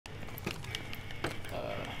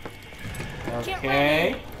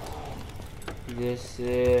Okay. This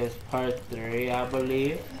is part 3, I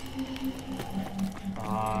believe. Okay.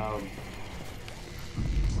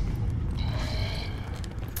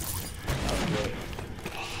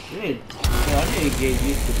 I need to get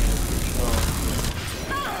used to this control.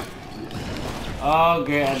 Oh,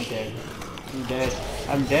 great, I'm dead. I'm dead.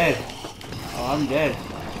 I'm dead. Oh, I'm dead.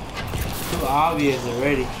 Too obvious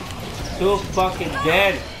already. Too fucking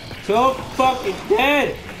dead. Too fucking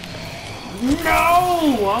dead. No!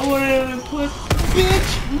 I wouldn't even put.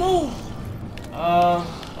 Bitch, move!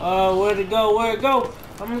 Where'd it go? Where'd it go?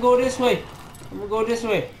 I'm gonna go this way. I'm gonna go this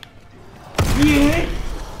way. Yeah!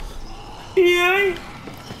 Yeah!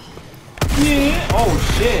 Yeah! Oh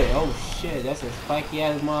shit! Oh shit! That's a spiky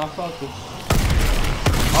ass motherfucker.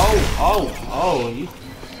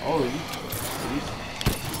 You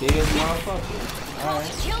serious motherfucker.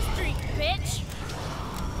 Alright. Kill streak, bitch!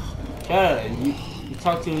 Shut up. You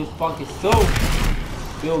talk to this fucking soul.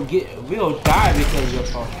 We'll die because you're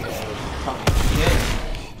fucking shit.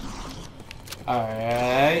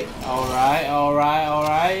 Alright. Oh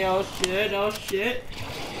shit.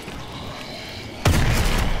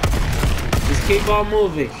 Just keep on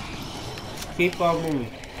moving. Keep on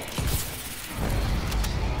moving.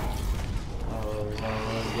 Oh,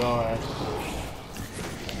 God.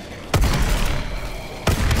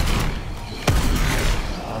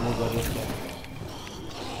 I'm gonna go this way.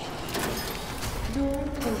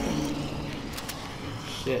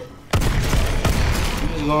 Shit. I'm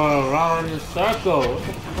just going around in a circle. What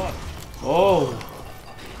the fuck? Oh.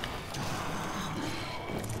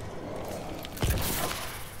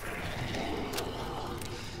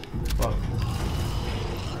 Fuck.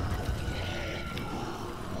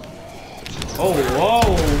 Oh, whoa.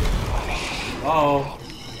 Oh.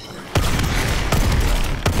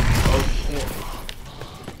 Oh, shit.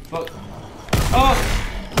 Fuck. Oh.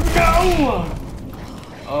 No!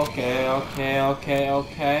 Okay.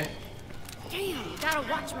 Damn, gotta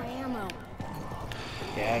watch my ammo.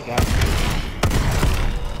 Yeah, I got you.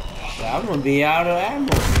 So I'm gonna be out of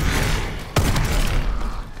ammo.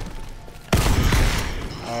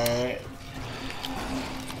 Alright.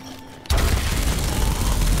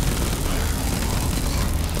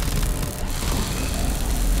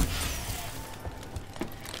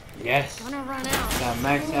 Yes. Wanna run out. Got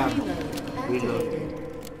max ammo. Reload.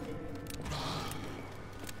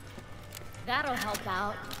 That'll help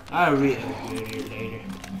out. I'll re-upgrade it later.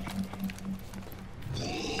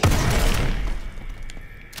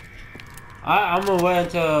 I'm gonna wait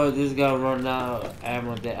until this guy run out of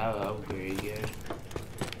ammo, that I'll upgrade again.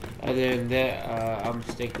 Other than that, I'm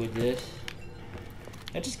stick with this.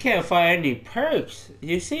 I just can't find any perks.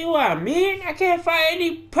 You see what I mean? I can't find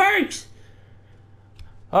any perks.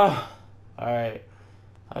 Oh, alright.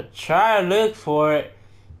 I try to look for it.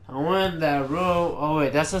 I went in that room. Oh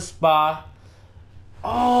wait, that's a spa.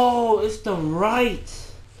 Oh, it's the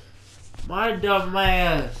right. My dumb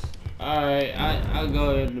ass. Alright, I'll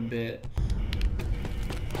go in a bit.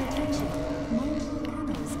 Attention, multiple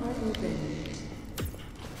panels are open.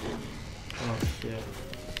 Oh shit.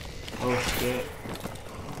 Oh shit.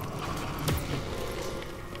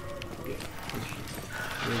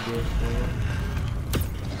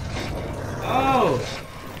 Oh!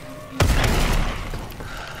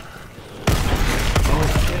 Oh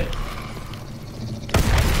shit.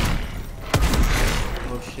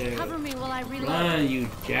 Oh shit. Cover me while I reload. Run, you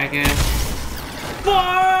jackass.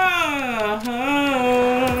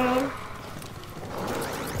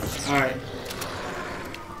 Alright.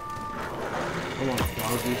 Come on,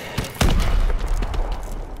 doggy.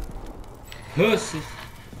 Pussy.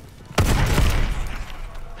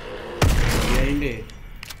 Yeah, you did.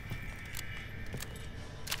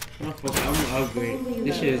 Oh, fuck, I'm gonna upgrade.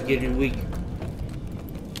 This shit is getting weak.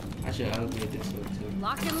 I should upgrade this one too.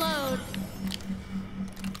 Lock and load.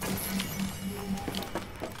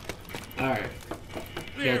 Alright.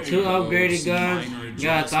 Got 2 upgraded guns.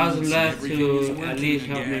 Got 1,000 left to at least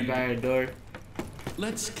help me buy a door.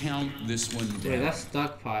 Let's count this one down. Yeah, that's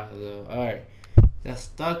stockpile though. Alright. That's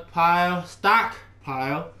stockpile.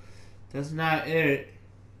 That's not it.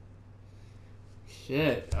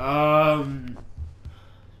 Shit.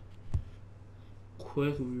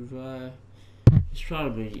 Quick revive. It's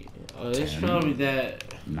probably it's probably that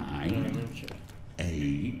 9,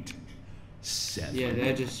 8, 7. Yeah,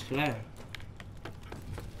 that just flat.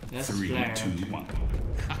 That's 3, flat. 2, 1.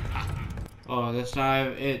 Oh, that's not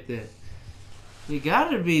it then. It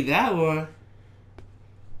gotta be that one.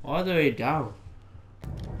 All the way down.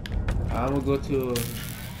 I'm gonna go to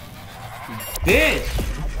bitch!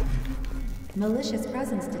 Malicious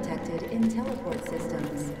presence detected in teleport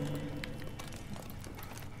systems.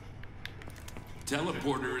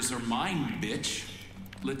 Teleporters are mine, bitch.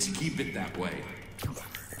 Let's keep it that way.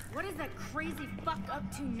 What is that crazy fuck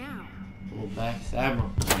up to now? Go back,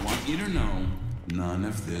 Samuel. I want you to know, none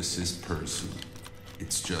of this is personal.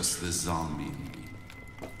 It's just the zombie in me.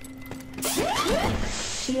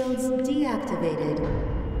 Shields deactivated.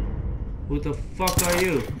 Who the fuck are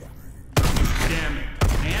you? Damn it,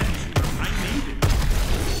 Angie, I need it.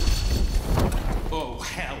 Oh,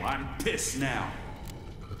 hell, I'm pissed now.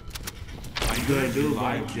 I gonna heard do you about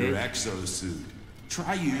like it, your bitch? exosuit.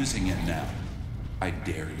 Try using it now. I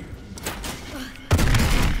dare you.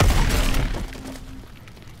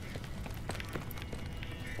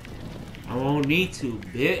 I won't need to,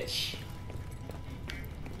 bitch.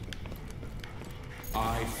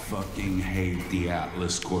 I fucking hate the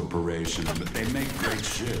Atlas Corporation, but they make great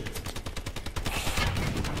shit.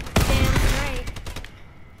 Damn straight.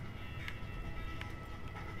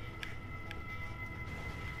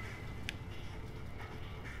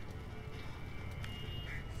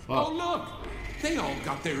 Fuck. Oh, look! They all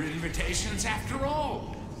got their invitations after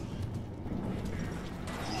all.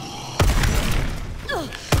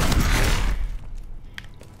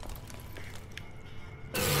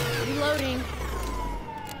 Reloading.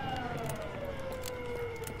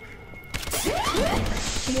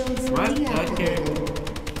 Shields What? Okay. deactivated.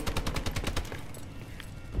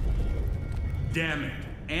 Damn it,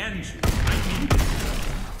 Angie, I need it.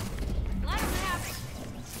 Let's have it.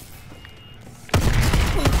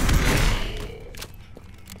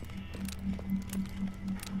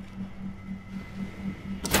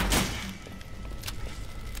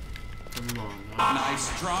 Come on now.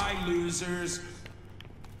 Nice try, losers.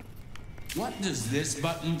 What does this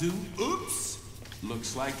button do? Oops!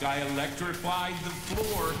 Looks like I electrified the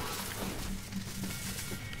floor.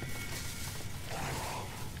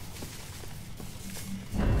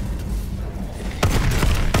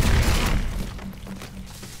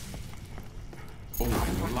 Oh,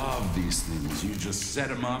 I love these things. You just set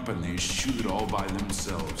them up and they shoot all by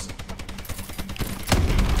themselves.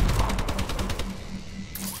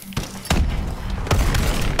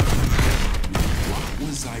 What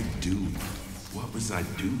was I doing? What was I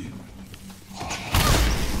doing?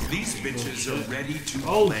 These bitches are ready to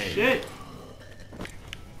Oh play. shit!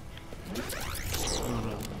 Hold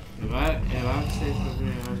on. If I say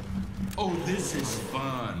something, Oh, this is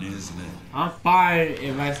fun, isn't it? I'm fine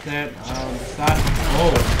if I step beside.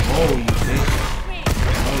 Oh, you bitch!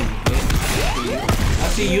 Oh, you bitch! I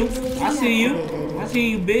see you! I see you! I see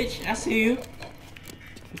you, bitch! I see you!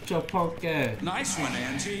 What's your punk ass? Nice one,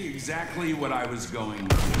 Angie. Exactly what I was going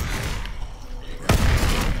for.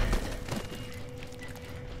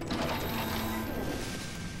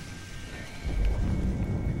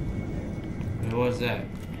 What was that?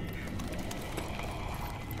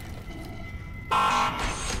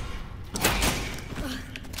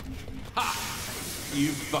 You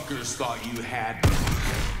fuckers thought you had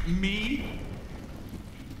me. Me?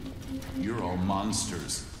 You're all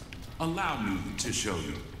monsters. Allow me to show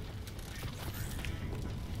you.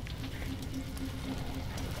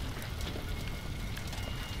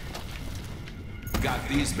 Got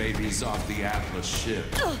these babies off the Atlas ship.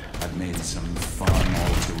 I've made some fun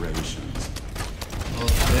alterations. Oh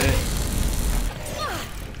shit!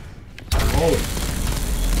 Oh!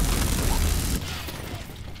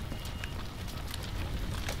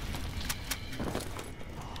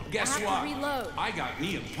 Guess I have to what? reload. I got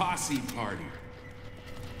me a posse party.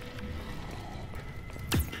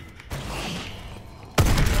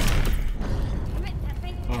 Damn it, that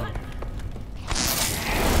thing Oh. cut.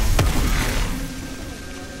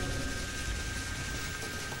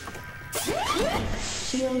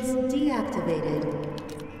 Shields deactivated.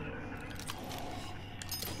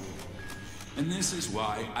 And this is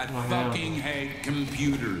why I Oh, fucking hate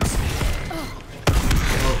computers.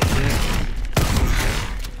 Oh shit!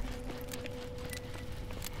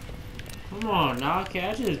 Come on now, can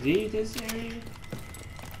I just leave this area?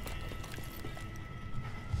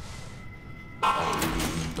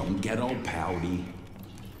 Don't get all pouty.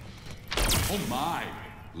 Oh my,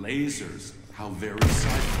 lasers. How very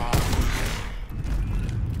sci-fi.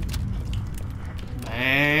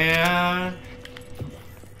 Man!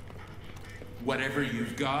 Whatever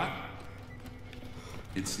you've got,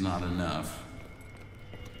 it's not enough.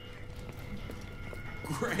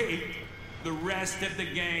 Great! The rest of the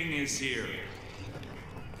gang is here.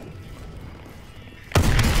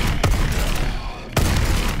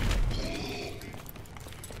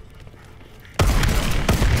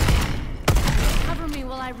 Cover me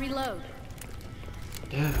while I reload.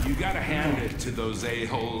 You gotta hand it to those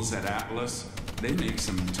a-holes at Atlas. They make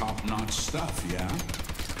some top-notch stuff, yeah?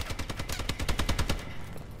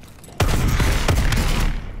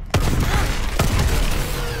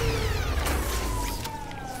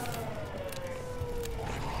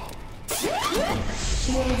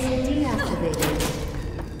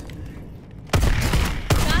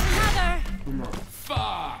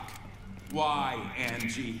 Why,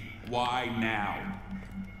 Angie? Why now?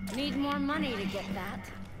 Need more money to get that.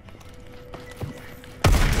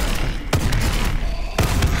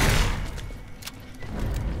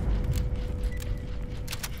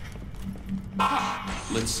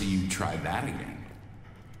 Let's see you try that again.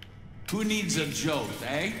 Who needs a jolt,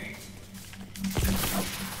 eh?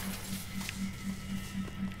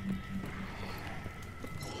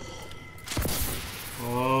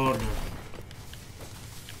 Oh no.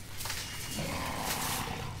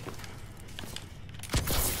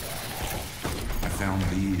 I found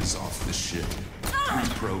these off the ship.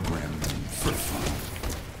 Reprogrammed them for fun.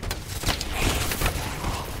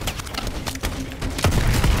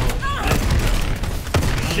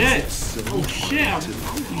 Shit! Oh shit!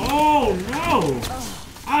 Oh no!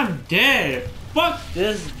 I'm dead! Fuck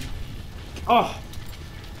this! Oh!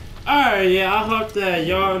 Alright, yeah, I hope that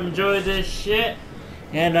y'all enjoyed this shit.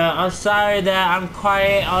 And I'm sorry that I'm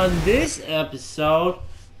quiet on this episode.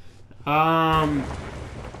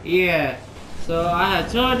 Yeah. So I had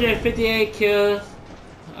 258 kills.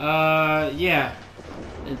 Yeah.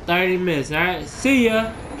 In 30 minutes. Alright, see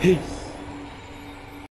ya! Peace.